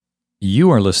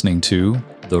You are listening to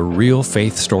the Real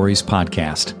Faith Stories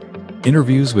podcast,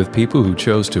 interviews with people who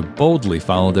chose to boldly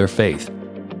follow their faith.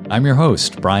 I'm your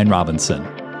host, Brian Robinson.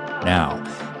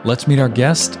 Now, let's meet our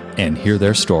guest and hear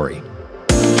their story.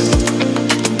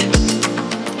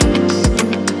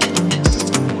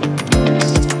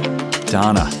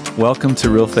 Donna, welcome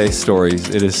to Real Faith Stories.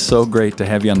 It is so great to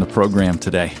have you on the program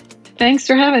today. Thanks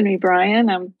for having me, Brian.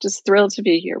 I'm just thrilled to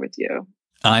be here with you.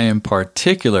 I am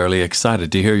particularly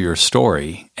excited to hear your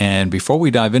story. And before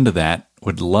we dive into that,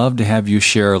 would love to have you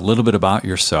share a little bit about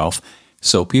yourself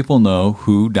so people know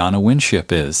who Donna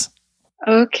Winship is.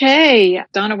 Okay.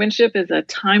 Donna Winship is a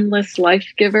timeless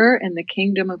life giver in the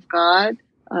kingdom of God,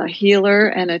 a healer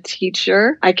and a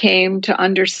teacher. I came to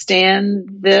understand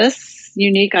this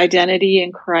unique identity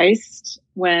in Christ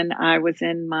when I was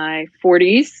in my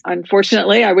 40s.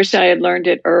 Unfortunately, I wish I had learned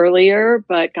it earlier,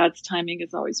 but God's timing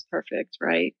is always perfect,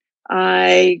 right?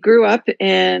 I grew up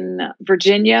in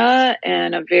Virginia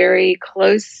in a very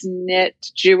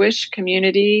close-knit Jewish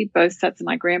community. Both sets of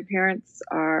my grandparents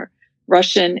are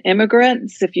Russian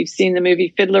immigrants. If you've seen the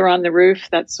movie Fiddler on the Roof,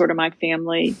 that's sort of my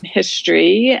family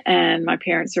history. And my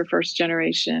parents are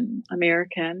first-generation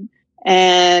American.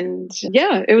 And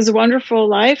yeah, it was a wonderful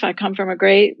life. I come from a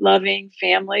great, loving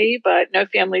family, but no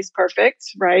family's perfect,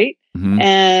 right? Mm-hmm.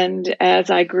 And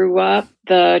as I grew up,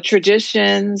 the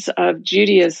traditions of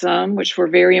Judaism, which were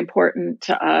very important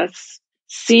to us,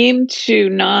 seemed to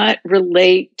not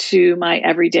relate to my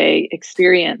everyday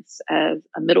experience as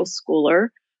a middle schooler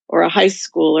or a high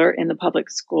schooler in the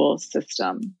public school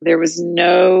system. There was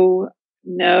no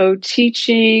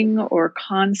teaching or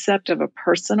concept of a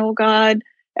personal God.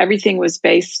 Everything was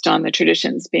based on the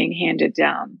traditions being handed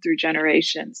down through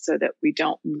generations so that we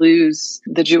don't lose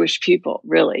the Jewish people,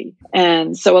 really.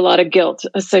 And so a lot of guilt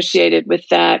associated with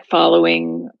that,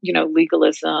 following,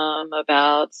 legalism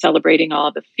about celebrating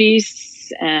all the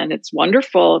feasts. And it's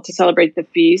wonderful to celebrate the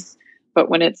feasts, but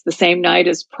when it's the same night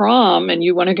as prom and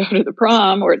you want to go to the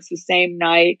prom, or it's the same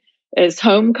night as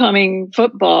homecoming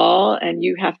football and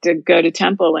you have to go to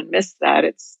temple and miss that,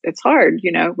 it's hard,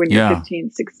 when you're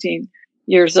 15, 16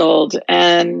 years old.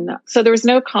 And so there was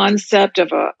no concept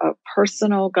of a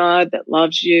personal God that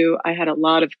loves you. I had a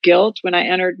lot of guilt when I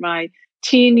entered my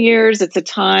teen years. It's a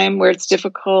time where it's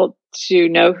difficult to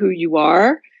know who you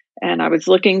are. And I was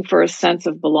looking for a sense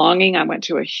of belonging. I went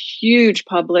to a huge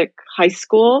public high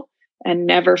school and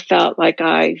never felt like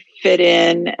I fit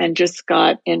in, and just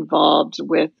got involved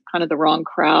with kind of the wrong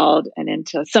crowd and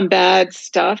into some bad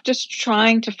stuff, just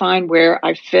trying to find where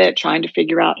I fit, trying to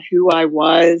figure out who I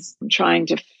was, trying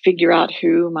to figure out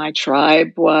who my tribe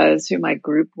was, who my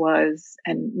group was,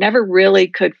 and never really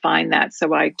could find that.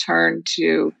 So I turned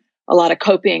to a lot of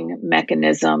coping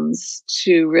mechanisms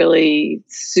to really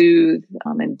soothe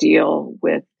and deal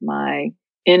with my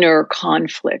inner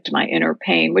conflict, my inner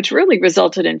pain, which really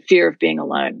resulted in fear of being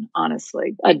alone,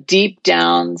 honestly. A deep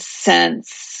down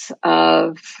sense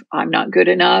of I'm not good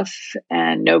enough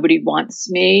and nobody wants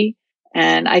me.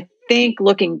 And I think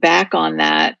looking back on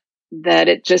that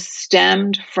it just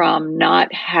stemmed from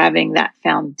not having that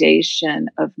foundation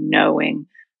of knowing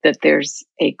that there's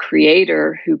a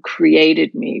creator who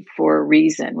created me for a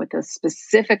reason with a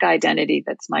specific identity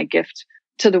that's my gift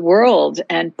to the world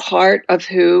and part of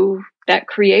who that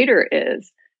creator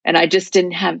is. And I just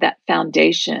didn't have that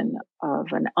foundation of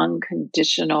an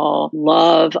unconditional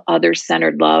love,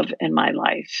 other-centered love in my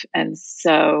life. And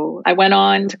so I went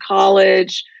on to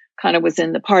college, kind of was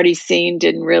in the party scene,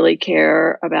 didn't really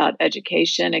care about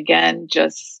education. Again,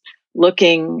 just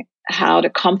looking how to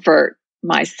comfort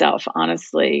myself,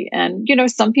 honestly. And,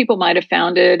 some people might have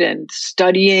found it in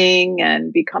studying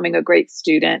and becoming a great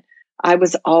student. I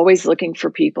was always looking for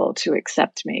people to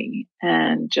accept me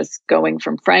and just going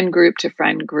from friend group to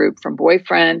friend group, from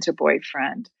boyfriend to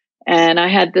boyfriend. And I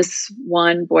had this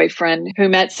one boyfriend who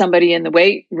met somebody in the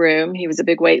weight room. He was a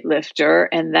big weightlifter,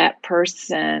 and that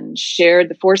person shared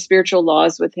the 4 spiritual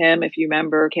laws with him. If you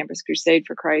remember Campus Crusade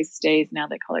for Christ days, now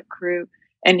they call it Cru.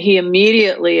 And he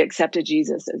immediately accepted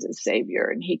Jesus as his savior.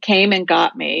 And he came and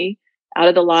got me out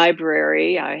of the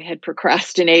library. I had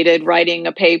procrastinated writing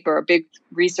a paper, a big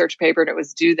research paper, and it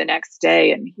was due the next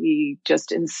day. And he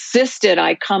just insisted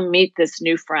I come meet this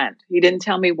new friend. He didn't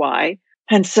tell me why.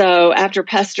 And so after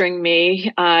pestering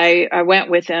me, I went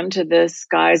with him to this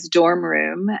guy's dorm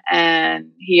room,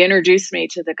 and he introduced me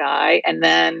to the guy. And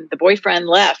then the boyfriend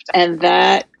left, and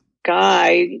that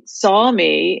guy saw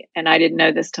me, and I didn't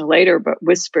know this till later, but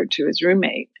whispered to his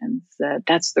roommate and said,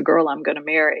 "That's the girl I'm going to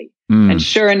marry." And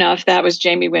sure enough, that was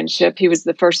Jamie Winship. He was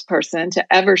the first person to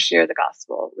ever share the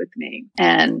gospel with me.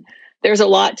 And there's a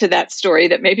lot to that story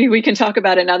that maybe we can talk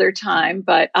about another time.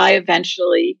 But I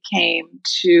eventually came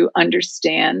to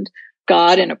understand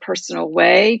God in a personal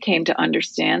way, came to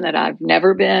understand that I've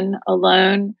never been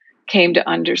alone, came to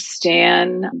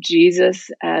understand Jesus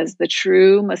as the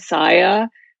true Messiah.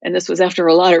 And this was after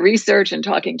a lot of research and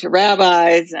talking to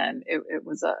rabbis, and it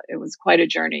was quite a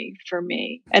journey for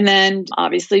me. And then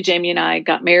obviously Jamie and I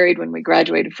got married when we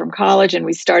graduated from college, and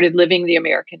we started living the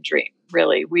American dream.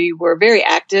 Really, we were very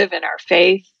active in our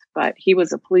faith, but he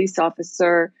was a police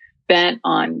officer bent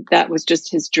on that was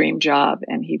just his dream job,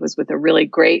 and he was with a really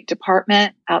great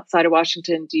department outside of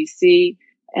Washington, D.C.,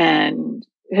 and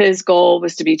his goal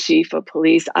was to be chief of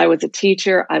police. I was a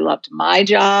teacher. I loved my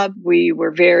job. We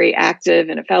were very active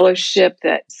in a fellowship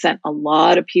that sent a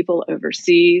lot of people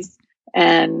overseas.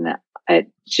 And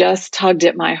it just tugged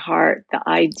at my heart, the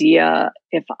idea,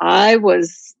 if I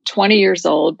was 20 years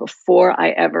old before I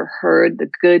ever heard the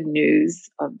good news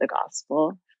of the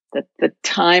gospel, that the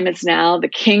time is now, the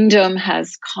kingdom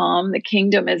has come, the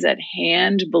kingdom is at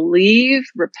hand, believe,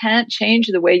 repent, change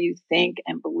the way you think,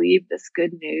 and believe this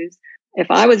good news. If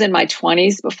I was in my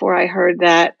 20s before I heard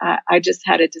that, I just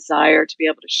had a desire to be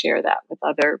able to share that with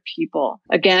other people.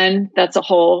 Again, that's a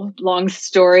whole long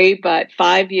story, but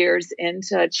 5 years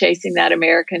into chasing that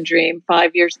American dream,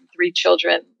 5 years and 3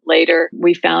 children later,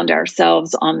 we found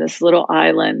ourselves on this little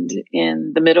island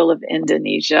in the middle of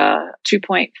Indonesia,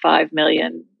 2.5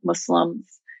 million Muslims,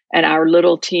 and our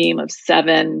little team of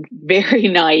 7 very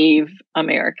naive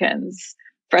Americans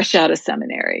fresh out of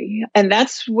seminary. And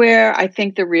that's where I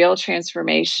think the real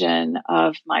transformation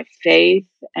of my faith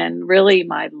and really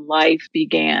my life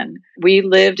began. We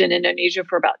lived in Indonesia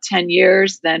for about 10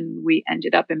 years. Then we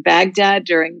ended up in Baghdad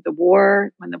during the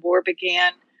war, when the war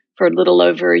began. For a little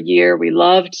over a year, we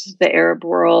loved the Arab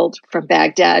world. From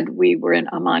Baghdad, we were in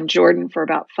Amman, Jordan for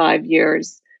about 5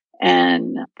 years.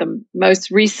 And the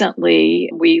most recently,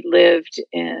 we lived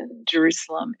in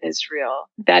Jerusalem, Israel.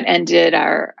 That ended,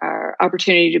 our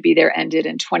opportunity to be there ended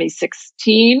in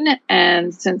 2016.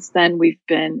 And since then, we've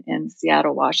been in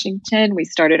Seattle, Washington. We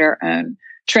started our own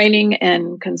training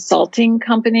and consulting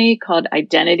company called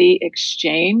Identity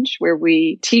Exchange, where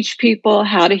we teach people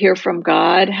how to hear from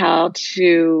God, how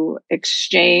to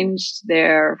exchange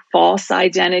their false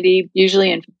identity,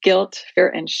 usually in guilt, fear,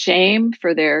 and shame,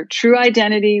 for their true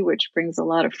identity, which brings a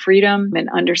lot of freedom and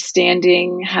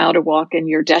understanding how to walk in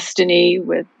your destiny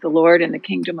with the Lord and the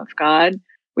kingdom of God.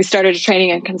 We started a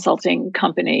training and consulting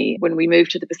company when we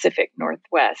moved to the Pacific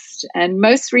Northwest. And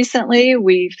most recently,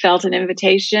 we felt an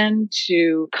invitation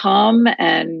to come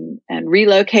and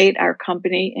relocate our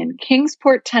company in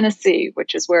Kingsport, Tennessee,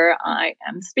 which is where I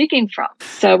am speaking from.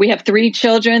 So we have 3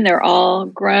 children. They're all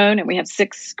grown, and we have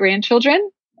 6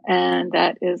 grandchildren. And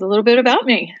that is a little bit about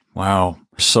me. Wow.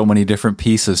 So many different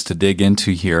pieces to dig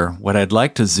into here. What I'd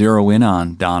like to zero in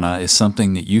on, Donna, is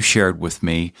something that you shared with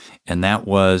me, and that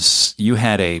was you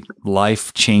had a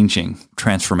life-changing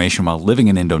transformation while living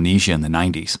in Indonesia in the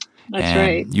 90s. That's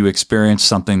right. You experienced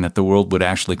something that the world would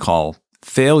actually call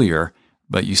failure,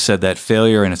 but you said that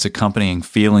failure and its accompanying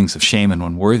feelings of shame and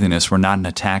unworthiness were not an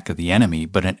attack of the enemy,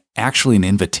 but actually an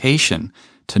invitation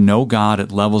to know God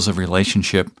at levels of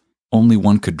relationship only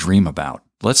one could dream about.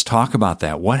 Let's talk about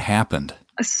that. What happened?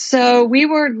 So we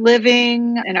were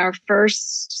living in our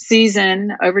first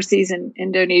season overseas in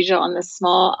Indonesia on this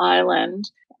small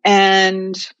island.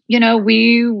 And,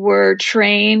 we were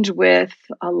trained with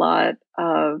a lot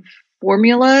of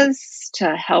formulas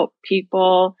to help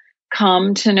people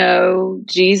come to know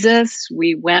Jesus.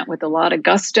 We went with a lot of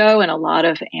gusto and a lot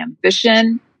of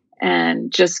ambition,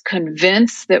 and just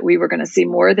convinced that we were going to see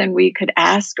more than we could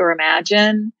ask or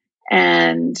imagine.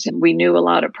 And we knew a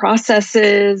lot of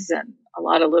processes and a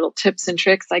lot of little tips and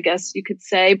tricks, I guess you could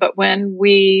say. But when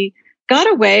we got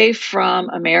away from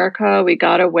America, we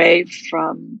got away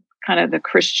from kind of the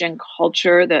Christian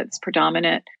culture that's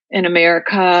predominant in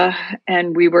America,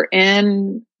 and we were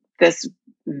in this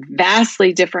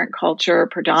vastly different culture,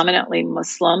 predominantly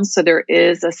Muslim. So there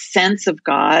is a sense of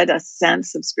God, a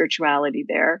sense of spirituality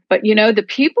there. But, the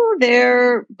people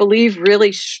there believe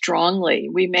really strongly.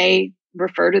 We may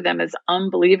refer to them as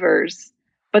unbelievers,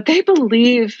 but they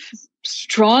believe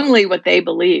strongly what they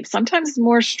believe, sometimes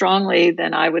more strongly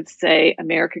than I would say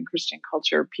American Christian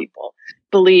culture people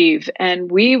believe.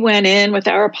 And we went in with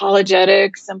our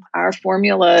apologetics and our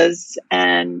formulas,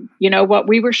 and what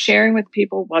we were sharing with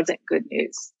people wasn't good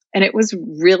news. And it was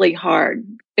really hard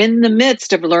in the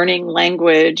midst of learning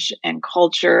language and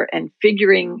culture and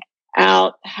figuring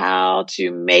out how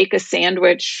to make a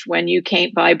sandwich when you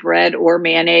can't buy bread or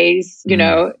mayonnaise,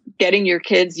 getting your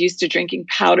kids used to drinking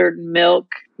powdered milk,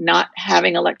 not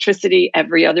having electricity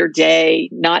every other day,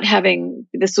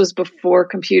 this was before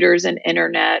computers and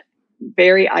internet,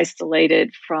 very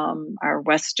isolated from our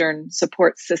Western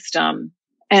support system.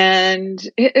 And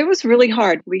it was really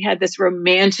hard. We had this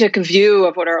romantic view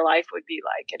of what our life would be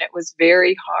like, and it was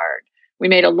very hard. We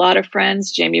made a lot of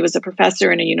friends. Jamie was a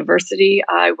professor in a university.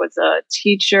 I was a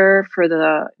teacher for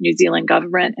the New Zealand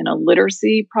government in a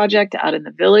literacy project out in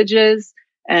the villages.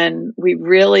 And we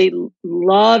really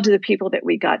loved the people that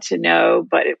we got to know.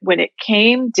 But when it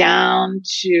came down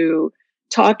to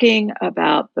talking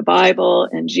about the Bible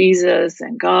and Jesus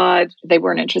and God, they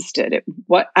weren't interested.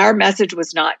 What our message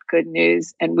was not good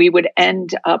news. And we would end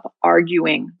up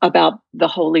arguing about the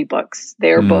holy books,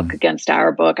 their book against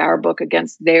our book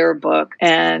against their book.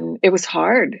 And it was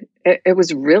hard. It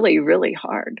was really, really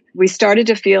hard. We started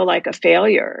to feel like a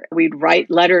failure. We'd write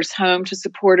letters home to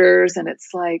supporters, and it's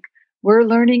like, we're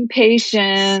learning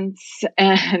patience,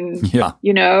 and,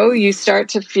 you start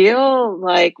to feel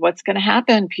like what's going to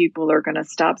happen. People are going to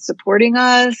stop supporting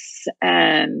us,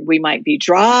 and we might be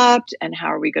dropped, and how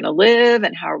are we going to live,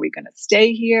 and how are we going to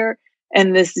stay here?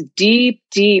 And this deep,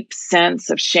 deep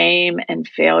sense of shame and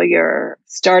failure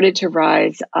started to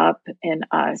rise up in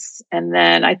us. And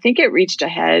then I think it reached a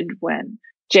head when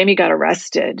Jamie got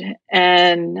arrested,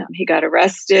 and he got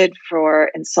arrested for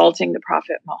insulting the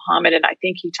Prophet Muhammad. And I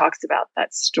think he talks about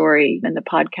that story in the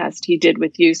podcast he did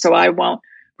with you. So I won't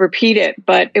repeat it,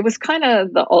 but it was kind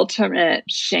of the ultimate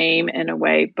shame in a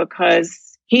way,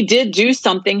 because he did do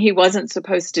something he wasn't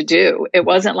supposed to do. It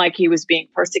wasn't like he was being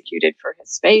persecuted for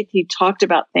his faith. He talked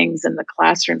about things in the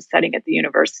classroom setting at the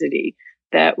university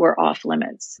that were off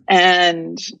limits.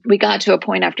 And we got to a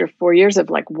point after 4 years of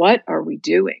like, what are we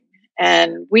doing?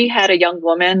 And we had a young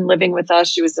woman living with us.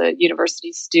 She was a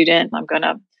university student. I'm going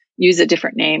to use a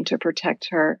different name to protect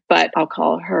her, but I'll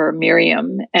call her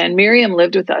Miriam. And Miriam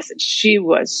lived with us, and she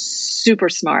was super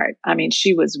smart. I mean,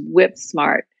 she was whip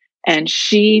smart. And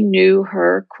she knew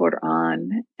her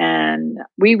Quran, and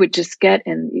we would just get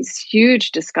in these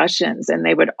huge discussions, and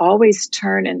they would always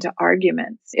turn into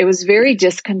arguments. It was very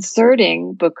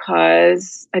disconcerting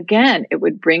because, again, it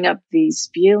would bring up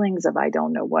these feelings of, I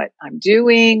don't know what I'm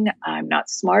doing. I'm not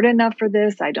smart enough for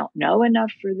this. I don't know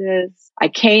enough for this. I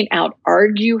can't out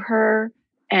argue her.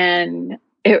 And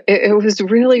it was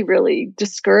really, really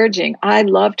discouraging. I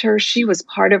loved her. She was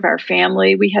part of our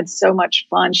family. We had so much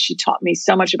fun. She taught me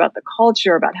so much about the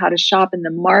culture, about how to shop in the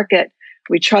market.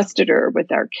 We trusted her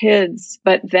with our kids.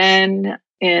 But then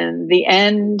in the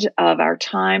end of our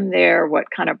time there,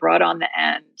 what kind of brought on the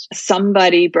end,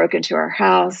 somebody broke into our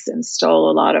house and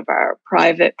stole a lot of our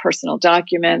private personal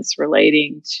documents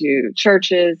relating to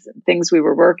churches and things we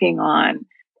were working on.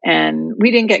 And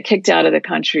we didn't get kicked out of the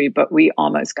country, but we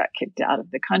almost got kicked out of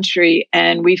the country.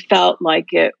 And we felt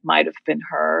like it might have been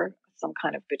her, some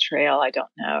kind of betrayal. I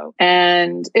don't know.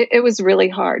 And it was really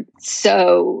hard.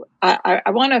 So I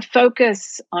want to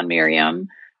focus on Miriam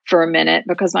for a minute,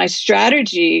 because my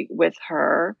strategy with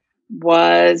her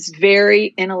was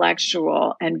very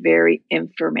intellectual and very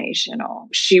informational.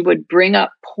 She would bring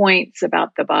up points about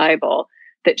the Bible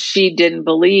that she didn't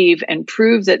believe and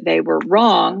prove that they were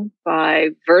wrong by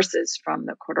verses from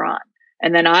the Quran.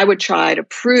 And then I would try to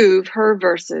prove her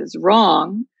verses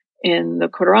wrong in the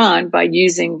Quran by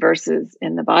using verses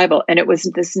in the Bible. And it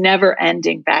was this never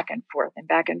ending back and forth and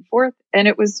back and forth. And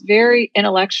it was very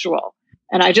intellectual.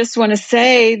 And I just want to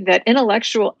say that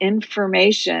intellectual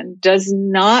information does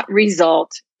not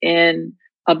result in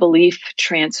a belief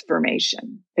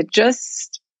transformation. It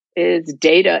just is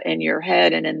data in your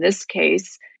head. And in this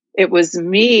case, it was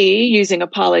me using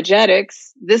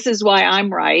apologetics. This is why I'm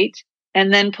right.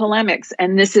 And then polemics.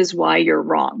 And this is why you're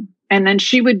wrong. And then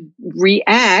she would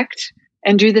react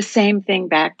and do the same thing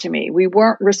back to me. We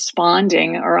weren't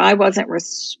responding, or I wasn't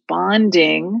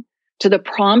responding to the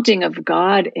prompting of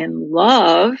God in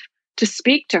love to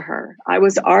speak to her. I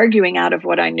was arguing out of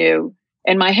what I knew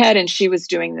in my head, and she was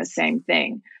doing the same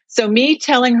thing. So me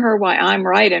telling her why I'm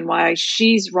right and why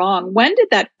she's wrong, when did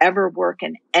that ever work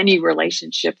in any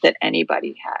relationship that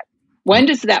anybody had? When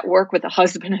does that work with a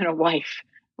husband and a wife,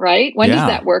 right? When does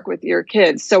that work with your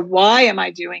kids? So why am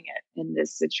I doing it in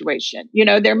this situation? You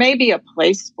know, there may be a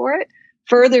place for it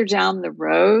further down the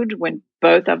road when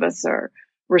both of us are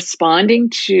responding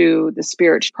to the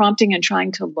Spirit's prompting and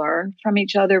trying to learn from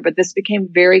each other. But this became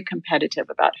very competitive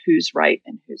about who's right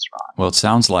and who's wrong. Well, it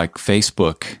sounds like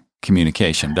Facebook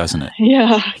communication, doesn't it?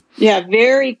 Yeah.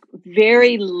 Very,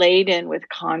 very laden with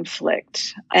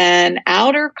conflict. And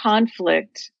outer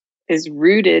conflict is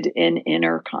rooted in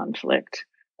inner conflict.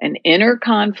 And inner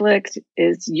conflict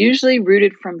is usually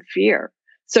rooted from fear.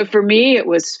 So for me, it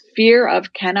was fear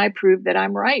of, can I prove that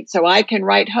I'm right? So I can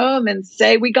write home and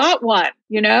say, we got one.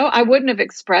 I wouldn't have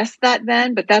expressed that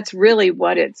then, but that's really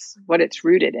what it's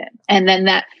rooted in. And then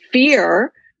that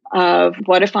fear of,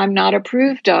 what if I'm not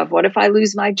approved of? What if I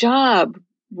lose my job?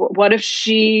 What if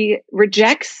she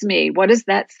rejects me? What does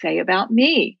that say about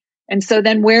me? And so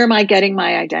then where am I getting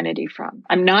my identity from?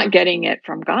 I'm not getting it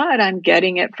from God. I'm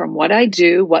getting it from what I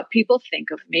do, what people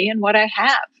think of me, and what I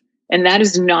have. And that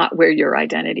is not where your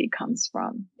identity comes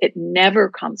from. It never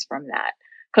comes from that.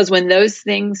 Because when those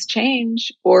things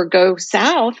change or go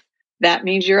south, that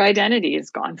means your identity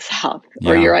has gone south,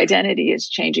 or your identity is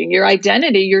changing. Your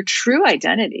identity, your true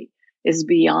identity, is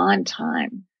beyond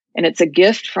time. And it's a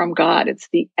gift from God. It's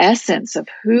the essence of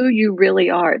who you really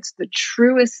are. It's the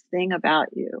truest thing about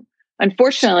you.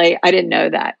 Unfortunately, I didn't know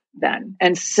that then.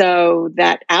 And so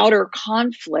that outer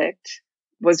conflict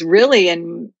was really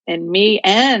in me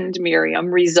and Miriam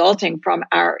resulting from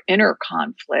our inner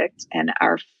conflict and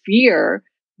our fear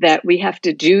that we have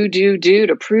to do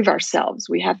to prove ourselves.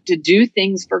 We have to do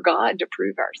things for God to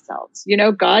prove ourselves.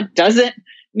 God doesn't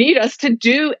need us to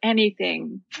do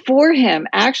anything for him.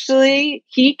 Actually,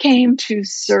 he came to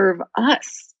serve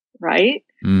us, right?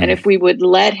 And if we would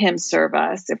let him serve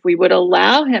us, if we would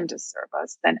allow him to serve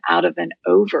us, then out of an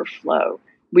overflow,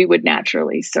 we would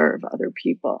naturally serve other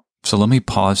people. So let me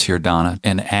pause here, Donna,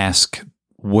 and ask,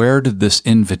 where did this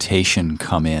invitation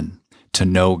come in to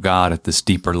know God at this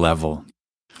deeper level?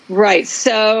 Right.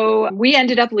 So we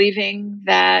ended up leaving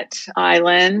that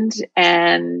island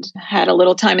and had a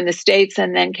little time in the States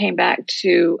and then came back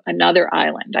to another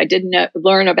island. I didn't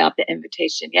learn about the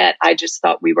invitation yet. I just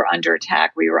thought we were under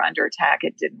attack.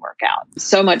 It didn't work out.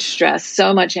 So much stress,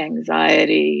 so much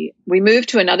anxiety. We moved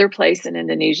to another place in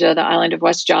Indonesia, the island of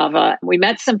West Java. We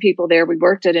met some people there. We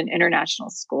worked at an international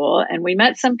school and we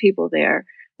met some people there.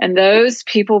 And those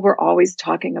people were always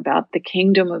talking about the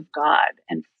kingdom of God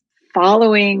and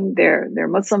following their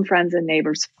Muslim friends and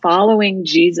neighbors, following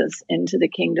Jesus into the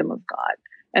kingdom of God.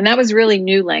 And that was really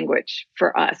new language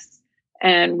for us.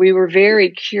 And we were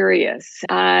very curious.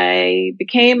 I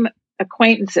became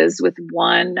acquaintances with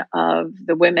one of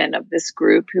the women of this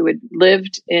group who had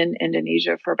lived in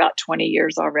Indonesia for about 20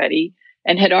 years already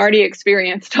and had already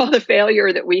experienced all the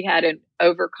failure that we had and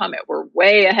overcome it. We're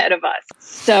way ahead of us.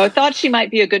 So I thought she might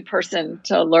be a good person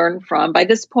to learn from. By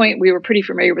this point, we were pretty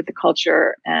familiar with the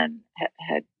culture and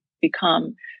had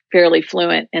become fairly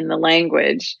fluent in the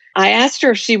language. I asked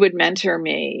her if she would mentor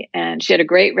me, and she had a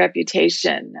great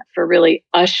reputation for really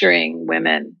ushering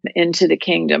women into the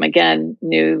kingdom. Again,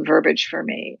 new verbiage for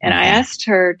me. And I asked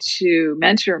her to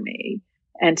mentor me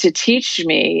and to teach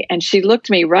me. And she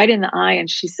looked me right in the eye and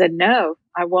she said, "No,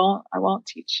 I won't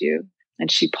teach you."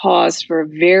 And she paused for a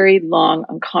very long,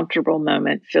 uncomfortable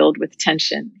moment filled with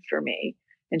tension for me.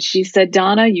 And she said,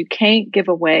 "Donna, you can't give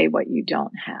away what you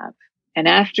don't have." And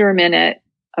after a minute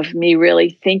of me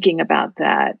really thinking about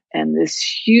that and this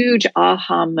huge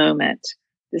aha moment,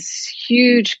 this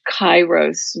huge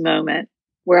kairos moment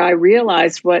where I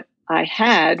realized what I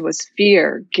had was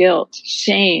fear, guilt,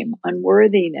 shame,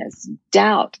 unworthiness,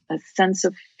 doubt, a sense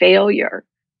of failure.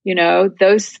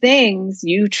 Those things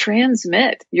you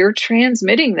transmit. You're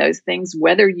transmitting those things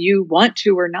whether you want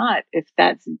to or not, if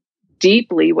that's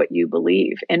deeply what you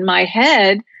believe. In my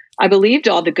head, I believed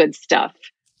all the good stuff.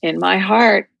 In my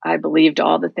heart, I believed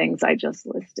all the things I just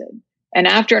listed. And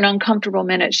after an uncomfortable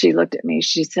minute, she looked at me.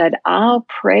 She said, "I'll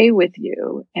pray with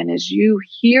you. And as you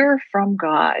hear from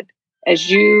God,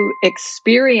 as you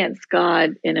experience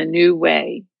God in a new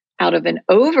way, out of an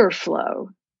overflow,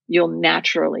 you'll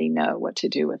naturally know what to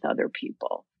do with other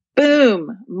people."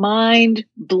 Boom, mind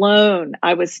blown.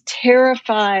 I was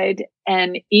terrified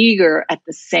and eager at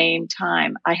the same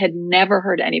time. I had never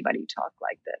heard anybody talk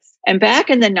like this. And back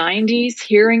in the 90s,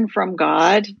 hearing from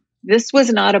God, this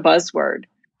was not a buzzword.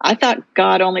 I thought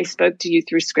God only spoke to you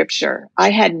through scripture.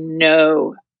 I had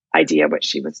no idea what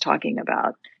she was talking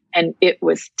about. And it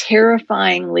was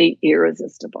terrifyingly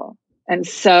irresistible. And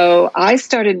so I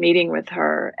started meeting with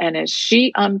her. And as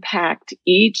she unpacked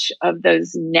each of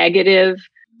those negative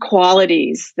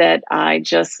qualities that I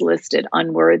just listed,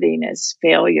 unworthiness,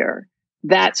 failure,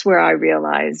 that's where I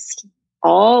realized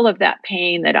all of that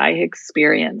pain that I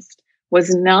experienced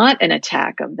was not an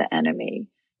attack of the enemy.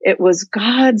 It was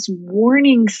God's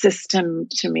warning system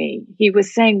to me. He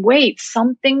was saying, wait,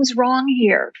 something's wrong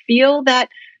here. Feel that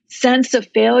sense of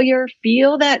failure.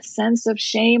 Feel that sense of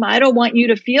shame. I don't want you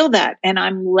to feel that. And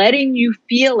I'm letting you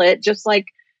feel it, just like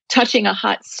touching a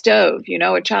hot stove.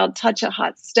 A child touches a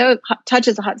hot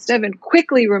stove and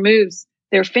quickly removes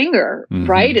their finger,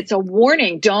 right? It's a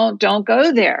warning. Don't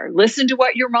go there. Listen to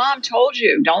what your mom told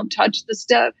you. Don't touch the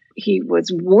stuff. He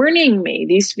was warning me.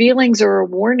 These feelings are a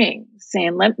warning,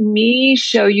 saying, let me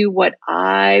show you what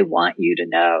I want you to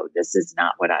know. This is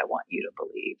not what I want you to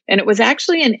believe. And it was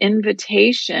actually an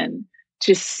invitation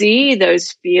to see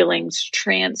those feelings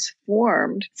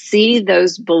transformed, see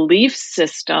those belief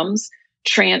systems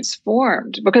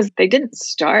transformed, because they didn't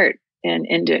start in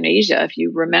Indonesia. If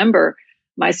you remember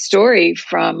my story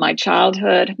from my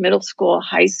childhood, middle school,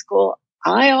 high school,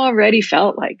 I already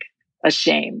felt like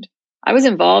ashamed. I was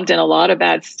involved in a lot of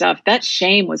bad stuff. That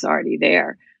shame was already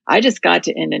there. I just got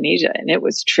to Indonesia and it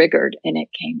was triggered and it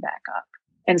came back up.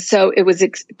 And so it was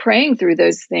praying through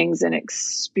those things and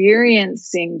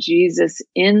experiencing Jesus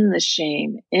in the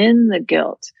shame, in the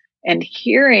guilt, and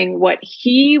hearing what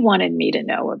he wanted me to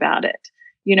know about it.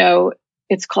 You know,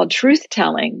 it's called truth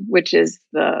telling, which is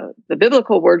the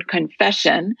biblical word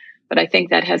confession, but I think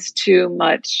that has too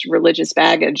much religious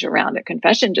baggage around it.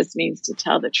 Confession just means to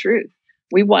tell the truth.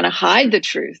 We want to hide the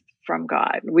truth from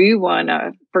God. We want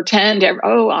to pretend,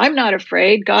 I'm not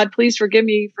afraid. God, please forgive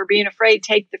me for being afraid.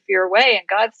 Take the fear away. And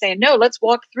God's saying, no, let's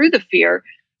walk through the fear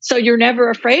so you're never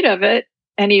afraid of it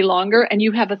any longer and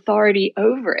you have authority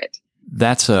over it.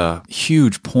 That's a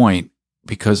huge point,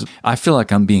 because I feel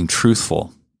like I'm being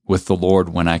truthful with the Lord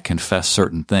when I confess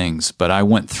certain things. But I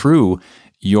went through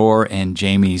your and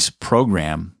Jamie's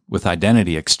program with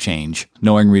Identity Exchange,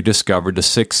 Knowing Rediscovered, a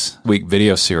 6-week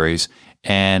video series,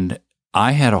 and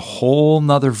I had a whole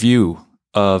nother view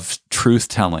of truth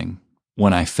telling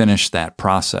when I finished that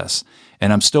process.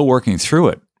 And I'm still working through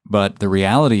it. But the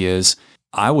reality is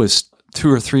I was 2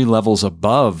 or 3 levels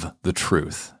above the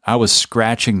truth. I was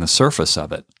scratching the surface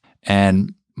of it.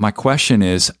 And my question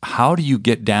is, how do you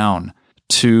get down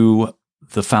to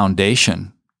the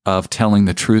foundation of telling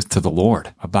the truth to the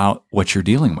Lord about what you're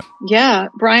dealing with? Yeah,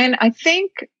 Brian, I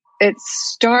think it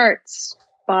starts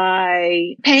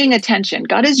by paying attention.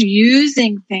 God is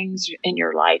using things in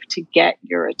your life to get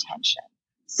your attention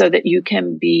so that you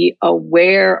can be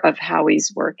aware of how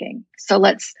he's working. So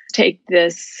let's take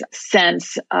this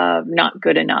sense of not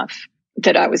good enough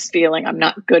that I was feeling. I'm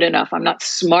not good enough. I'm not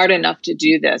smart enough to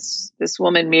do this. This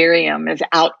woman, Miriam, is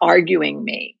out arguing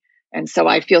me. And so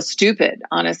I feel stupid,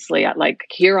 honestly. Like,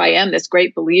 here I am, this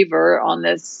great believer on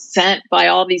this, sent by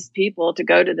all these people to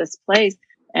go to this place.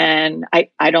 And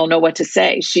I don't know what to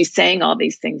say. She's saying all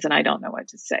these things and I don't know what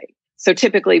to say. So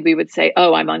typically we would say,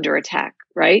 oh, I'm under attack,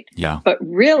 right? Yeah. But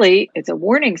really, it's a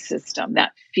warning system,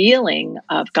 that feeling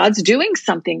of God's doing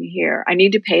something here. I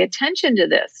need to pay attention to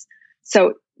this.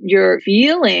 So your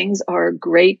feelings are a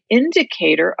great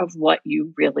indicator of what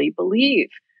you really believe.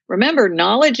 Remember,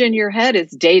 knowledge in your head is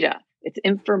data. It's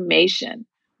information.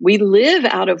 We live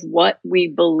out of what we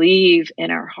believe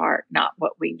in our heart, not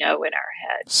what we know in our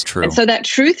head. It's true. And so that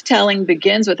truth telling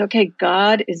begins with, okay,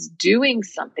 God is doing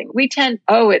something. We tend,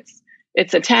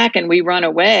 it's attack and we run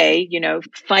away,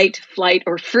 fight, flight,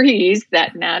 or freeze,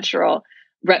 that natural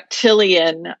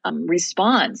reptilian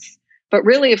response. But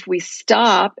really, if we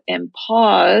stop and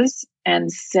pause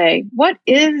and say, what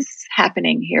is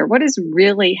happening here? What is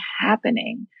really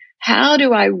happening? How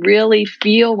do I really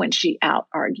feel when she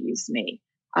out-argues me?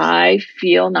 I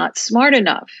feel not smart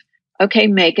enough. Okay,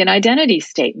 make an identity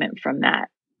statement from that.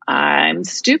 I'm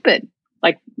stupid.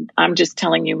 Like, I'm just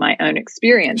telling you my own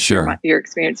experience. Sure. Your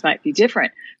experience might be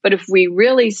different. But if we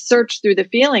really search through the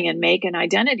feeling and make an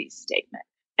identity statement,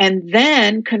 and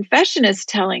then confession is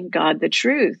telling God the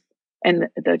truth. And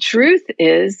the truth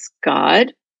is,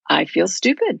 God, I feel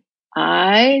stupid.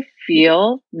 I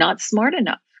feel not smart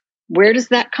enough. Where does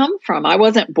that come from? I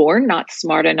wasn't born not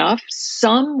smart enough.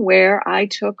 Somewhere I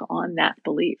took on that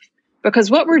belief.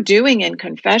 Because what we're doing in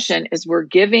confession is we're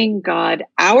giving God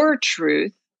our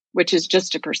truth, which is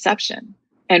just a perception.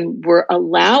 And we're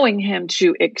allowing him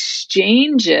to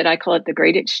exchange it. I call it the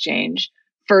great exchange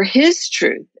for his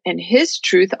truth. And his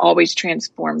truth always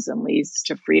transforms and leads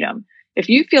to freedom. If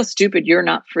you feel stupid, you're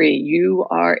not free. You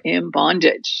are in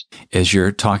bondage. As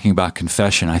you're talking about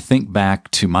confession, I think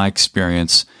back to my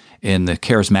experience in the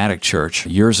charismatic church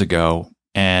years ago.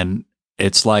 And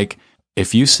it's like,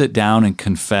 if you sit down and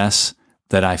confess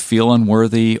that I feel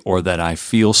unworthy or that I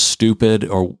feel stupid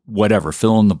or whatever,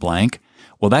 fill in the blank,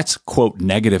 well, that's, quote,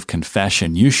 negative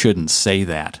confession. You shouldn't say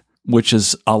that, which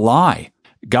is a lie.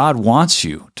 God wants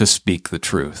you to speak the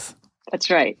truth.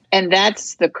 That's right. And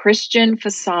that's the Christian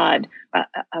facade.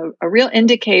 A real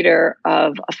indicator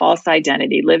of a false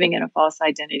identity, living in a false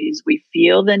identity, is we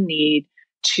feel the need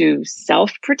to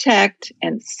self-protect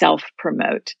and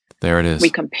self-promote. There it is.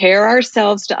 We compare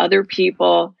ourselves to other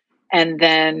people And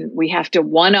then we have to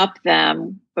one up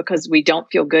them because we don't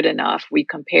feel good enough. We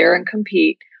compare and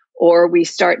compete, or we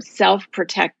start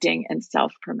self-protecting and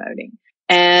self-promoting.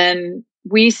 And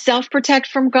we self-protect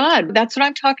from God. That's what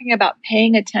I'm talking about,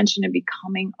 paying attention and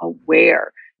becoming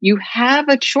aware. You have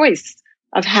a choice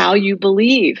of how you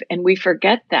believe, and we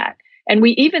forget that. And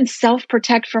we even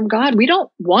self-protect from God. We don't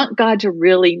want God to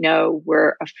really know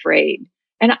we're afraid.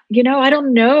 And, I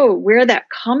don't know where that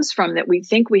comes from, that we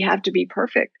think we have to be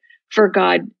perfect for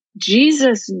God.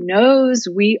 Jesus knows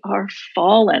we are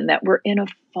fallen, that we're in a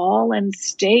fallen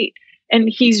state. And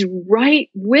he's right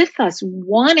with us,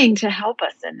 wanting to help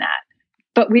us in that.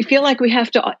 But we feel like we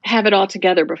have to have it all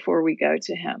together before we go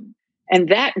to him. And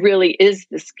that really is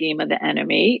the scheme of the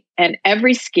enemy. And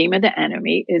every scheme of the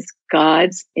enemy is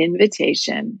God's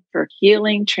invitation for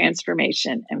healing,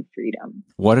 transformation, and freedom.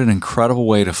 What an incredible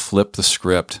way to flip the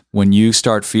script. When you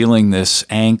start feeling this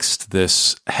angst,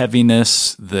 this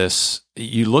heaviness,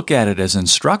 you look at it as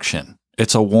instruction.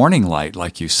 It's a warning light,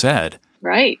 like you said.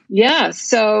 Right. Yeah.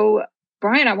 So,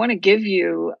 Brian, I want to give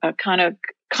you a kind of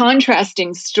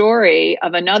contrasting story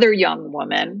of another young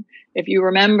woman. If you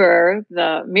remember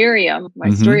my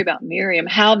story about Miriam,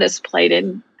 how this played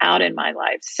out in my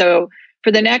life. So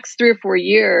for the next 3 or 4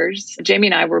 years, Jamie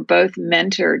and I were both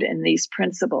mentored in these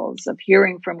principles of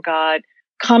hearing from God,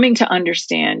 coming to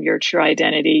understand your true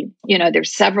identity.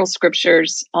 There's several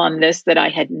scriptures on this that I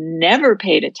had never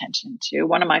paid attention to.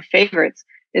 One of my favorites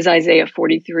is Isaiah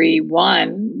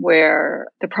 43:1, where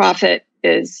the prophet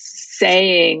is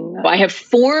saying, I have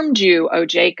formed you, O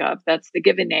Jacob. That's the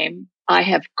given name. I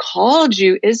have called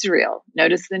you Israel.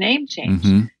 Notice the name change.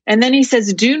 And then he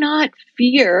says, do not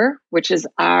fear, which is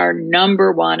our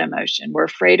number one emotion. We're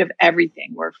afraid of everything.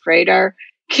 We're afraid our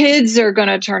kids are going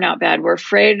to turn out bad. We're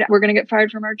afraid we're going to get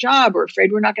fired from our job. We're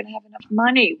afraid we're not going to have enough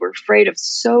money. We're afraid of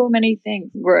so many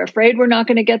things. We're afraid we're not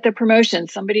going to get the promotion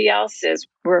somebody else is.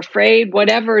 We're afraid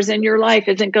whatever is in your life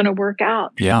isn't going to work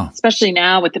out. Yeah. Especially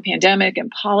now with the pandemic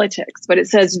and politics. But it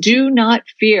says, do not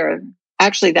fear.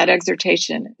 Actually, that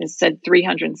exhortation is said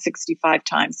 365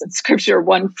 times in scripture,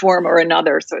 one form or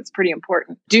another. So it's pretty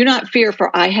important. Do not fear,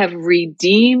 for I have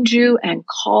redeemed you and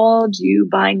called you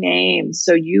by name,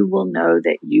 so you will know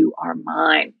that you are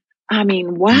mine. I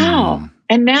mean, wow.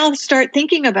 And now start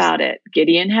thinking about it.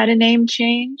 Gideon had a name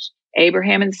change.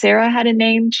 Abraham and Sarah had a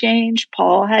name change.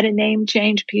 Paul had a name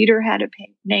change. Peter had a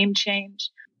name change.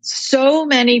 So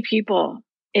many people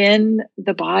in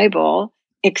the Bible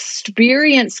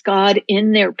experience God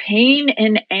in their pain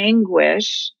and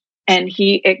anguish, and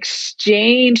he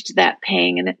exchanged that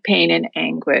pain and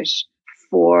anguish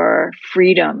for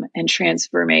freedom and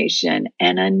transformation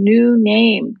and a new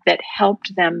name that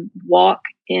helped them walk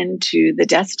into the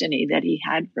destiny that he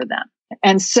had for them.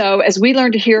 And so as we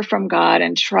learn to hear from God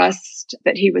and trust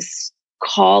that he was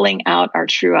calling out our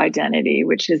true identity,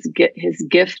 which is his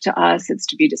gift to us. It's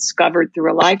to be discovered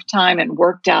through a lifetime and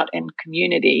worked out in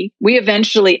community. We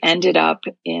eventually ended up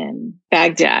in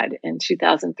Baghdad in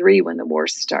 2003 when the war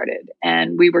started.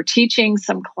 And we were teaching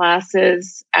some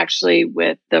classes actually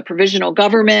with the provisional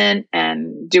government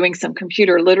and doing some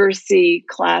computer literacy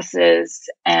classes.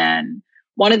 And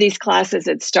one of these classes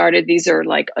had started, these are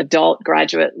like adult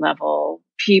graduate level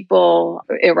people,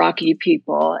 Iraqi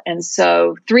people. And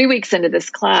so 3 weeks into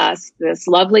this class, this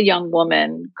lovely young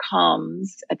woman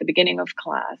comes at the beginning of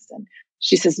class and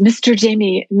she says, Mr.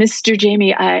 Jamie,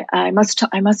 I must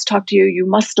talk to you. You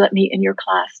must let me in your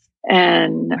class.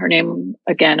 And her name,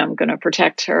 again, I'm going to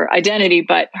protect her identity,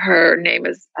 but her name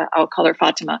is, I'll call her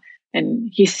Fatima. And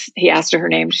he asked her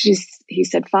name. He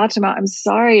said, Fatima, I'm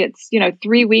sorry. It's,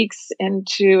 3 weeks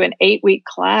into an 8-week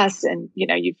class and,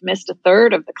 you've missed a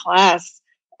third of the class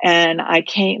and I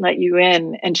can't let you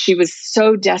in. And she was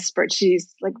so desperate.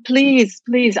 She's like, please,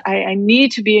 I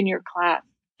need to be in your class.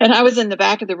 And I was in the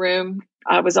back of the room.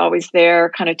 I was always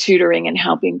there kind of tutoring and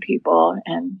helping people.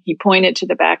 And he pointed to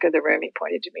the back of the room. He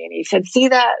pointed to me and he said, see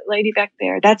that lady back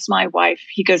there? That's my wife.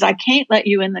 He goes, I can't let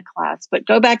you in the class, but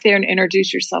go back there and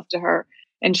introduce yourself to her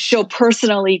and she'll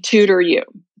personally tutor you.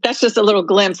 That's just a little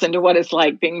glimpse into what it's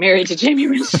like being married to Jamie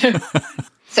Winship.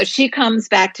 So she comes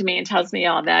back to me and tells me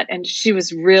all that. And she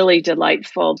was really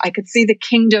delightful. I could see the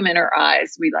kingdom in her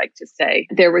eyes, we like to say.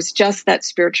 There was just that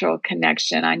spiritual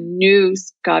connection. I knew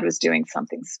God was doing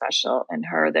something special in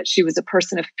her, that she was a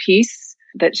person of peace,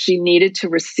 that she needed to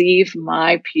receive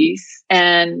my peace.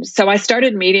 And so I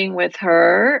started meeting with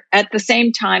her at the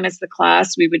same time as the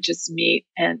class. We would just meet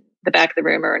in the back of the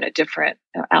room or in a different,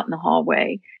 out in the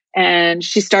hallway. And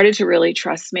she started to really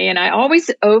trust me. And I always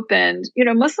opened,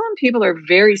 Muslim people are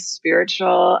very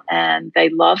spiritual and they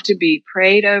love to be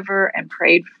prayed over and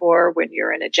prayed for when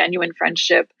you're in a genuine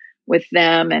friendship with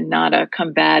them and not a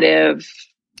combative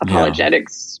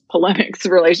apologetics, polemics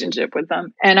relationship with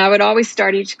them. And I would always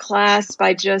start each class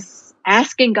by just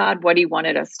asking God what he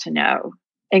wanted us to know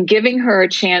and giving her a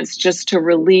chance just to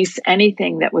release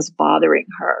anything that was bothering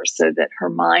her so that her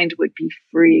mind would be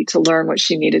free to learn what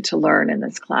she needed to learn in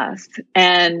this class.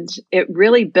 And it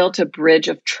really built a bridge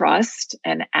of trust.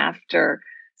 And after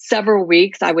several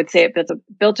weeks, I would say it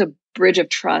built a bridge of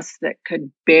trust that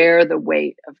could bear the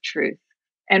weight of truth.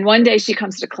 And one day she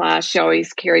comes to class. She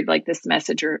always carried like this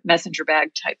messenger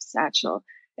bag type satchel.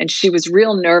 And she was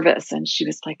real nervous. And she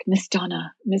was like, Miss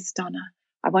Donna,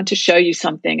 I want to show you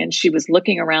something. And she was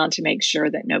looking around to make sure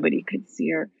that nobody could see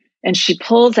her. And she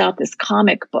pulls out this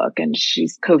comic book and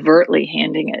she's covertly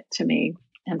handing it to me.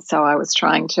 And so I was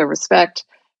trying to respect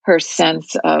her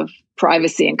sense of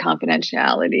privacy and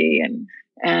confidentiality and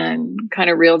kind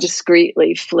of real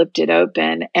discreetly flipped it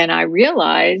open. And I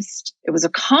realized it was a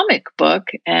comic book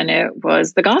and it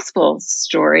was the gospel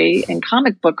story in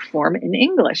comic book form in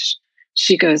English.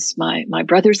 She goes, my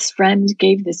brother's friend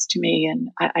gave this to me and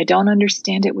I don't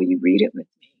understand it. Will you read it with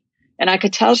me? And I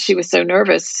could tell she was so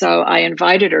nervous. So I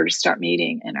invited her to start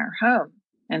meeting in our home.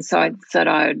 And so I said,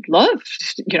 I'd love,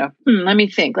 let me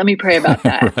think. Let me pray about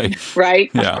that.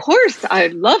 Right? Yeah. Of course,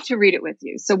 I'd love to read it with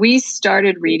you. So we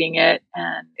started reading it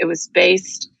and it was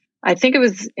based, I think it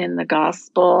was in the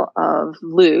Gospel of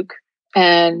Luke.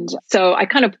 And so I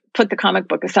kind of put the comic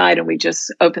book aside and we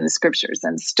just opened the scriptures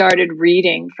and started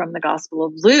reading from the Gospel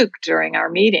of Luke during our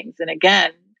meetings. And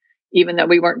again, even though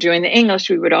we weren't doing the English,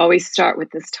 we would always start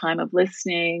with this time of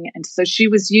listening. And so she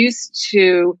was used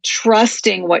to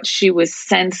trusting what she was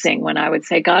sensing when I would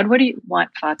say, God, what do you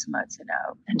want Fatima to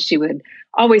know? And she would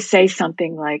always say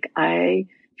something like, I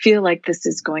feel like this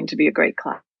is going to be a great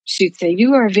class. She'd say,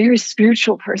 you are a very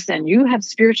spiritual person. You have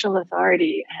spiritual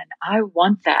authority, and I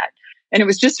want that. And it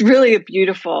was just really a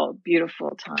beautiful,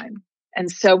 beautiful time.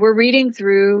 And so we're reading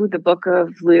through the book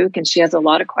of Luke, and she has a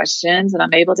lot of questions, and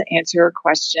I'm able to answer her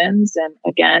questions. And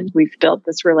again, we've built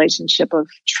this relationship of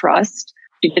trust.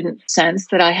 She didn't sense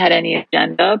that I had any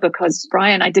agenda because,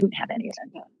 Brian, I didn't have any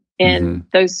agenda. In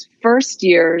those first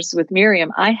years with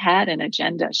Miriam, I had an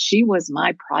agenda. She was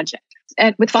my project.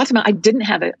 And with Fatima, I didn't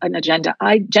have an agenda.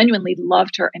 I genuinely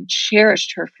loved her and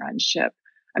cherished her friendship.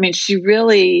 I mean, she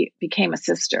really became a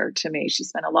sister to me. She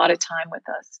spent a lot of time with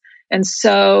us. And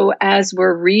so as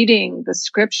we're reading the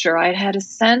scripture, I had a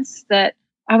sense that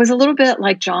I was a little bit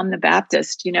like John the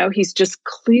Baptist. You know, he's just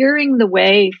clearing the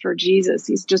way for Jesus.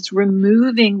 He's just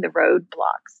removing the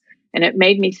roadblocks. And it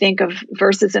made me think of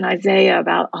verses in Isaiah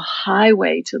about a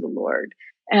highway to the Lord.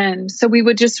 And so we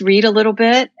would just read a little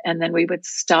bit and then we would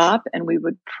stop and we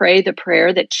would pray the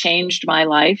prayer that changed my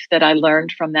life that I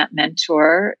learned from that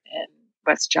mentor in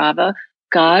West Java.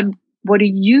 God, what do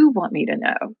you want me to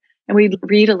know? And we'd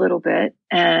read a little bit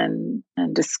and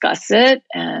discuss it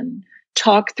and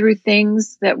talk through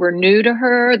things that were new to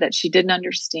her that she didn't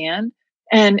understand.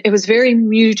 And it was very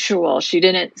mutual. She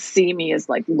didn't see me as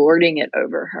like lording it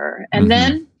over her. And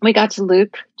then we got to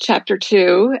Luke chapter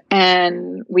 2,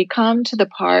 and we come to the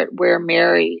part where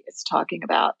Mary is talking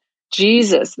about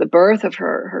Jesus, the birth of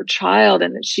her child,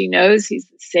 and that she knows he's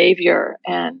the Savior.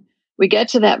 And we get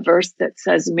to that verse that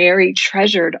says, Mary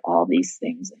treasured all these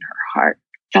things in her heart.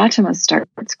 Fatima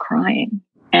starts crying.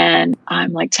 And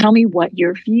I'm like, tell me what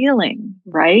you're feeling,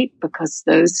 right? Because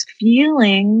those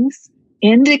feelings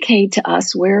indicate to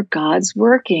us where God's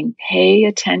working. Pay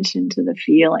attention to the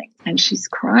feeling. And she's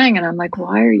crying. And I'm like,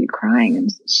 why are you crying?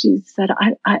 And she said,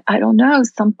 I don't know.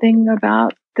 Something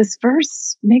about this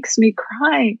verse makes me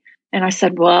cry. And I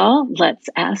said, well, let's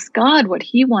ask God what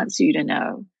he wants you to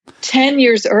know. 10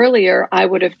 years earlier, I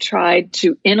would have tried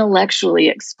to intellectually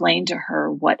explain to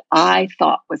her what I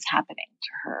thought was happening to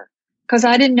her. Because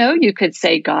I didn't know you could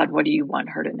say, God, what do you want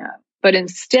her to know? But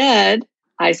instead,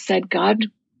 I said, God,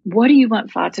 what do you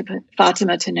want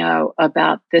Fatima to know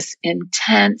about this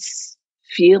intense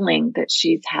feeling that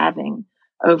she's having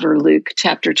over Luke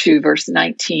chapter 2, verse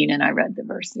 19? And I read the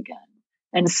verse again.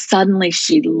 And suddenly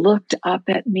she looked up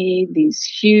at me, these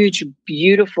huge,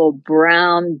 beautiful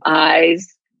brown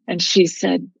eyes. And she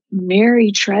said,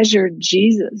 Mary treasured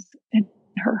Jesus in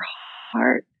her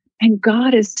heart. And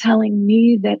God is telling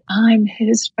me that I'm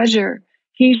his treasure.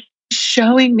 He's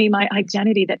showing me my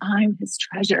identity, that I'm his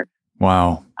treasure.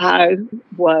 Wow. I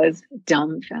was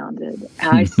dumbfounded.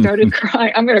 I started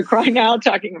crying. I'm going to cry now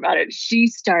talking about it. She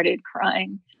started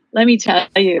crying. Let me tell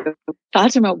you,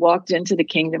 Fatima walked into the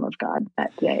kingdom of God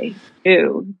that day,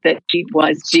 knew that she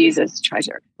was Jesus'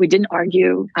 treasure. We didn't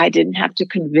argue. I didn't have to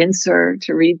convince her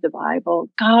to read the Bible.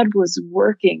 God was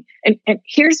working. And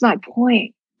here's my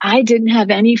point. I didn't have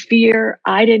any fear.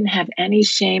 I didn't have any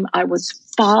shame. I was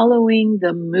following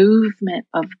the movement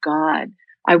of God.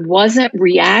 I wasn't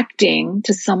reacting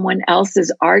to someone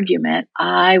else's argument.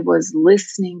 I was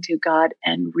listening to God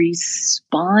and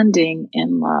responding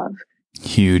in love.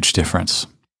 Huge difference.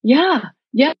 Yeah.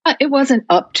 Yeah. It wasn't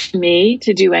up to me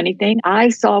to do anything. I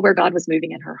saw where God was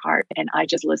moving in her heart and I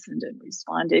just listened and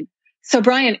responded. So,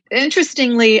 Brian,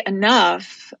 interestingly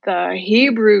enough, the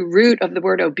Hebrew root of the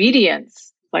word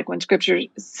obedience, like when scripture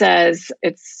says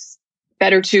it's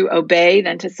better to obey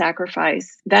than to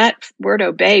sacrifice, that word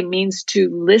obey means to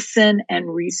listen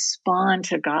and respond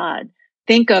to God.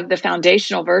 Think of the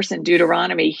foundational verse in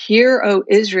Deuteronomy, "Hear, O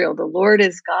Israel, the Lord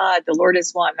is God, the Lord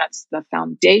is one." That's the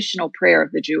foundational prayer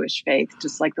of the Jewish faith,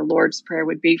 just like the Lord's Prayer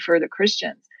would be for the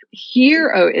Christians.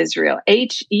 Hear, O Israel,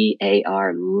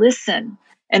 H-E-A-R, listen.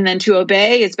 And then to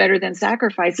obey is better than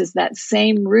sacrifice is that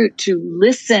same root. To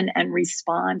listen and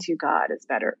respond to God is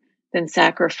better than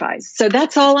sacrifice. So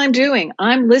that's all I'm doing.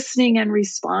 I'm listening and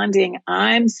responding.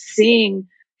 I'm seeing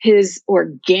his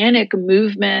organic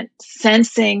movement,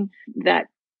 sensing that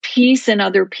peace in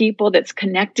other people that's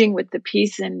connecting with the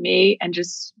peace in me and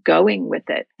just going with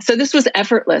it. So this was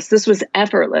effortless. This was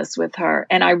effortless with her.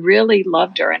 And I really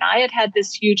loved her. And I had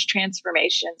this huge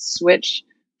transformation switch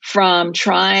from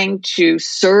trying to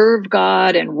serve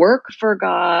God and work for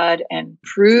God and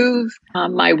prove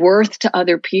my worth to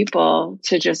other people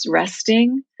to just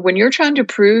resting. When you're trying to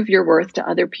prove your worth to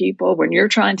other people, when you're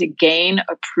trying to gain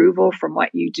approval from what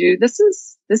you do, this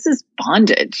is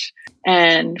bondage.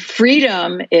 And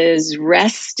freedom is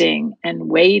resting and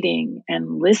waiting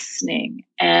and listening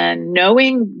and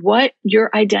knowing what your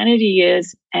identity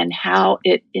is and how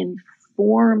it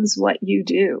informs what you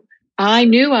do. I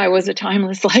knew I was a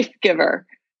timeless life giver.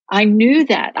 I knew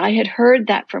that. I had heard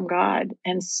that from God.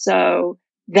 And so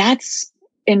that's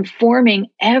informing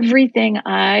everything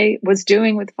I was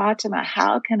doing with Fatima.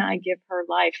 How can I give her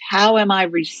life? How am I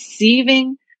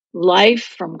receiving life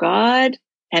from God?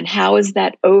 And how is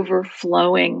that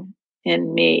overflowing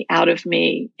in me, out of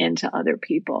me, into other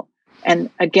people?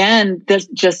 And again,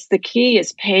 just the key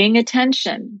is paying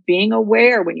attention, being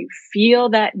aware when you feel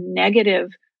that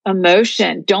negative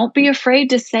emotion. Don't be afraid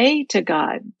to say to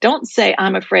God, don't say,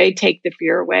 "I'm afraid, take the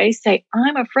fear away." Say,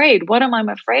 "I'm afraid. What am I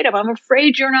afraid of? I'm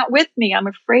afraid you're not with me. I'm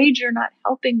afraid you're not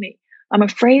helping me. I'm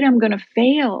afraid I'm going to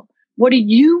fail. What do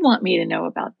you want me to know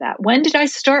about that? When did I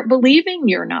start believing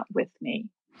you're not with me?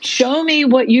 Show me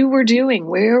what you were doing.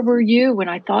 Where were you when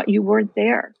I thought you weren't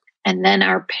there?" And then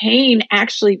our pain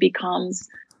actually becomes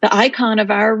the icon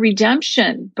of our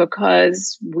redemption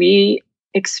because we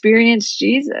experience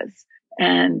Jesus.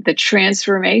 And the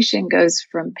transformation goes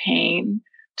from pain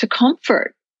to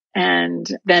comfort. And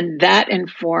then that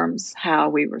informs how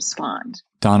we respond.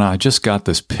 Donna, I just got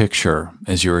this picture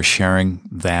as you were sharing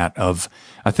that of,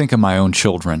 I think of my own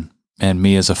children and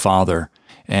me as a father.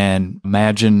 And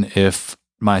imagine if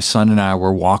my son and I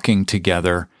were walking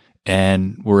together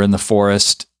and we're in the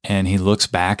forest and he looks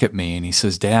back at me and he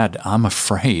says, "Dad, I'm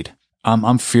afraid.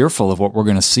 I'm fearful of what we're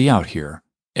going to see out here."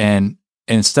 And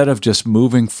instead of just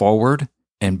moving forward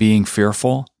and being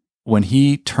fearful, when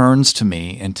he turns to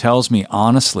me and tells me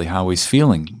honestly how he's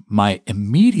feeling, my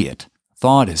immediate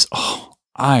thought is, "Oh,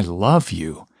 I love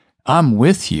you. I'm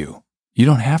with you. You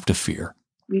don't have to fear."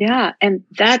 Yeah. And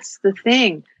that's the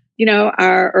thing. You know,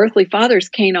 our earthly fathers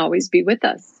can't always be with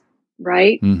us,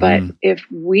 right? Mm-hmm. But if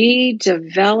we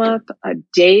develop a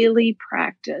daily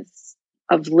practice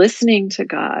of listening to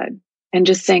God and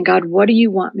just saying, "God, what do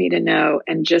you want me to know?"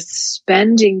 and just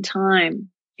spending time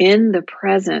in the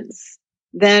presence,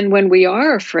 then when we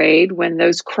are afraid, when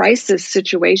those crisis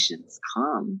situations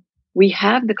come, we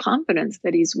have the confidence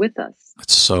that he's with us.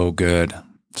 It's so good.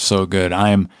 So good. I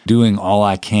am doing all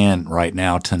I can right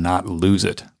now to not lose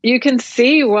it. You can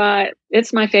see what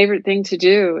it's my favorite thing to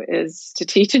do is to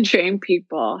teach and train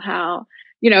people how,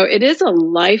 it is a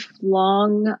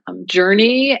lifelong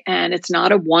journey and it's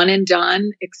not a one and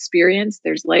done experience.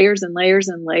 There's layers and layers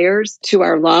and layers to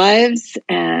our lives.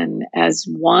 And as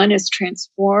one is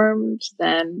transformed,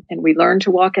 and we learn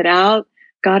to walk it out,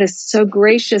 God is so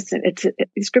gracious. And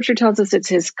Scripture tells us it's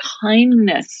his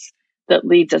kindness that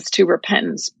leads us to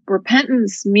repentance.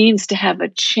 Repentance means to have a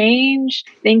changed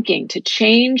thinking, to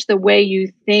change the way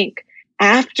you think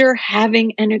after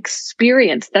having an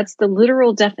experience. That's the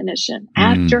literal definition.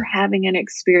 After having an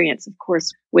experience, of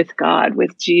course, with God,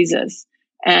 with Jesus.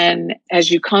 And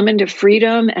as you come into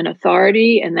freedom and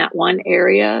authority in that one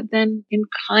area, then in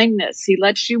kindness, he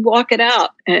lets you walk it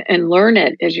out and learn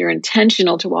it as you're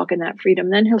intentional to walk in that freedom.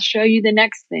 Then he'll show you the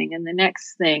next thing and the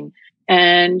next thing.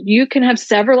 And you can have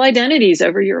several identities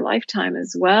over your lifetime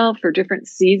as well for different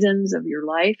seasons of your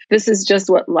life. This is just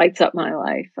what lights up my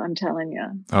life, I'm telling you.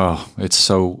 Oh, it's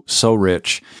so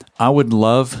rich. I would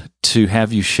love to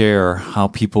have you share how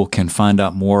people can find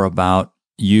out more about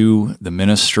you, the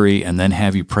ministry, and then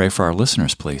have you pray for our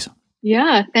listeners, please.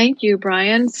 Yeah, thank you,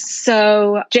 Brian.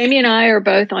 So Jamie and I are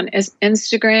both on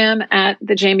Instagram at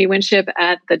the Jamie Winship,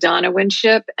 at the Donna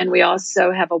Winship. And we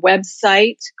also have a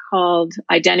website called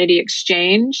Identity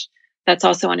Exchange. That's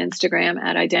also on Instagram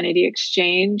at Identity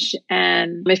Exchange.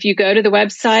 And if you go to the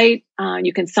website,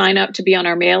 you can sign up to be on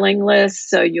our mailing list.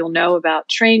 So you'll know about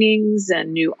trainings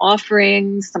and new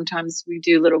offerings. Sometimes we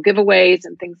do little giveaways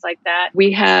and things like that.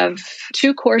 We have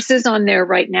 2 courses on there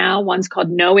right now. One's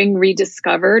called Knowing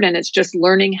Rediscovered, and it's just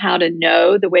learning how to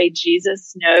know the way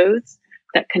Jesus knows,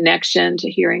 that connection to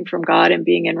hearing from God and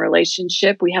being in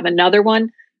relationship. We have another one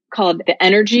called the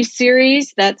Energy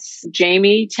Series. That's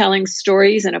Jamie telling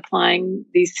stories and applying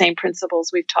these same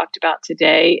principles we've talked about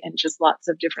today, and just lots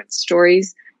of different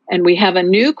stories. And we have a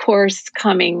new course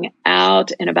coming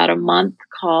out in about a month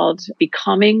called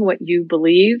Becoming What You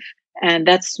Believe. And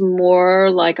that's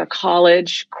more like a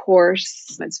college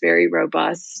course. It's very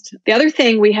robust. The other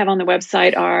thing we have on the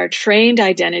website are trained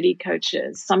identity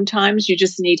coaches. Sometimes you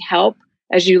just need help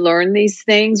as you learn these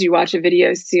things. You watch a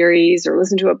video series or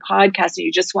listen to a podcast and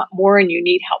you just want more and you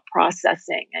need help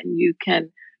processing. And you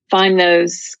can find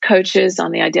those coaches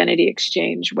on the Identity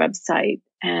Exchange website,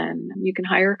 and you can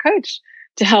hire a coach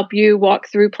to help you walk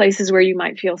through places where you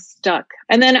might feel stuck.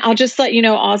 And then I'll just let you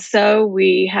know also,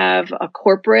 we have a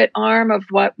corporate arm of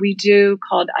what we do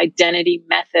called Identity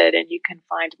Method, and you can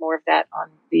find more of that on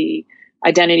the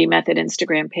Identity Method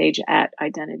Instagram page at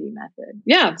Identity Method.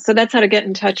 Yeah, so that's how to get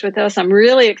in touch with us. I'm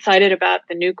really excited about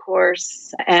the new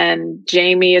course, and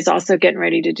Jamie is also getting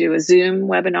ready to do a Zoom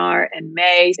webinar in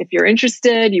May. If you're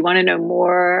interested, you want to know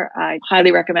more, I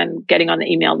highly recommend getting on the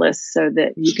email list so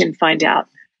that you can find out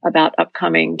about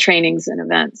upcoming trainings and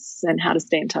events and how to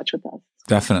stay in touch with us.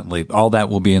 Definitely. All that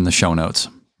will be in the show notes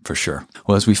for sure.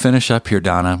 Well, as we finish up here,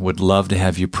 Donna, would love to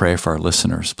have you pray for our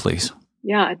listeners, please.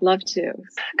 Yeah, I'd love to.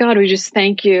 God, we just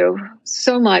thank you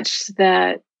so much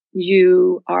that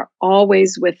you are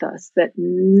always with us, that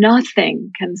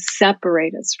nothing can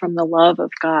separate us from the love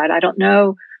of God. I don't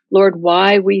know, Lord,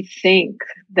 why we think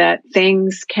that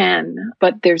things can,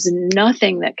 but there's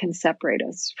nothing that can separate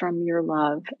us from your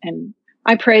love. And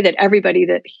I pray that everybody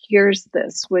that hears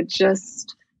this would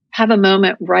just have a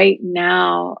moment right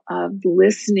now of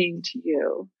listening to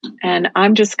you. And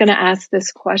I'm just going to ask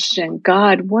this question.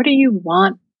 God, what do you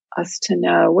want us to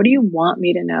know? What do you want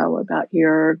me to know about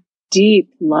your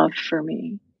deep love for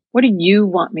me? What do you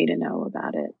want me to know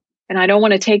about it? And I don't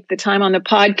want to take the time on the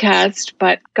podcast,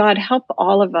 but God, help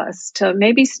all of us to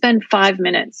maybe spend 5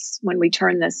 minutes when we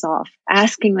turn this off,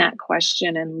 asking that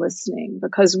question and listening,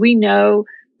 because we know,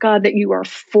 God, that you are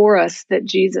for us, that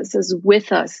Jesus is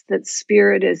with us, that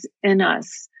Spirit is in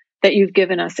us, that you've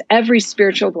given us every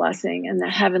spiritual blessing in the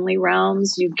heavenly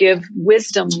realms. You give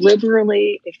wisdom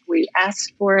liberally if we ask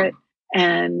for it.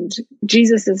 And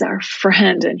Jesus is our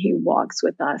friend and he walks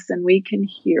with us and we can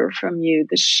hear from you.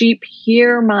 The sheep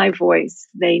hear my voice.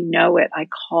 They know it. I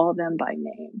call them by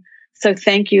name. So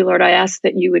thank you, Lord. I ask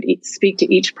that you would speak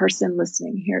to each person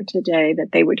listening here today,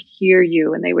 that they would hear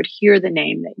you and they would hear the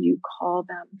name that you call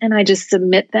them. And I just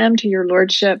submit them to your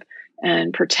lordship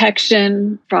and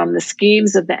protection from the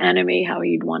schemes of the enemy, how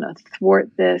he'd want to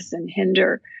thwart this and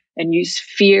hinder and use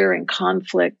fear and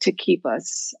conflict to keep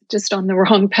us just on the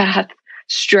wrong path,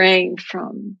 straying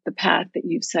from the path that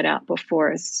you've set out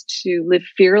before us to live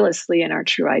fearlessly in our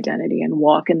true identity and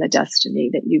walk in the destiny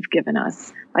that you've given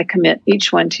us. I commit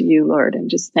each one to you, Lord, and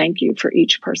just thank you for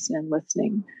each person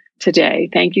listening today.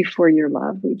 Thank you for your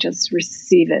love. We just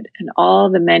receive it in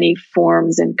all the many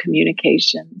forms and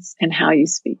communications and how you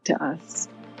speak to us.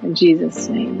 In Jesus'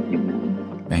 name,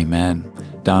 amen. Amen.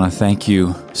 Donna, thank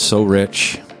you. So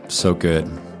rich, so good.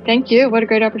 Thank you. What a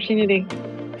great opportunity.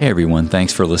 Hey, everyone.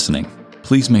 Thanks for listening.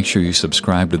 Please make sure you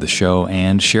subscribe to the show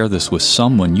and share this with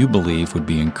someone you believe would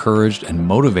be encouraged and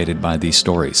motivated by these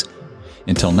stories.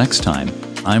 Until next time,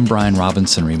 I'm Brian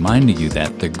Robinson reminding you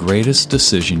that the greatest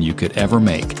decision you could ever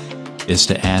make is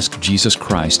to ask Jesus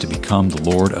Christ to become the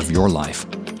Lord of your life.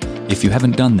 If you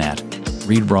haven't done that,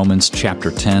 read Romans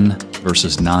chapter 10,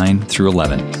 verses 9 through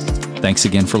 11. Thanks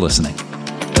again for listening.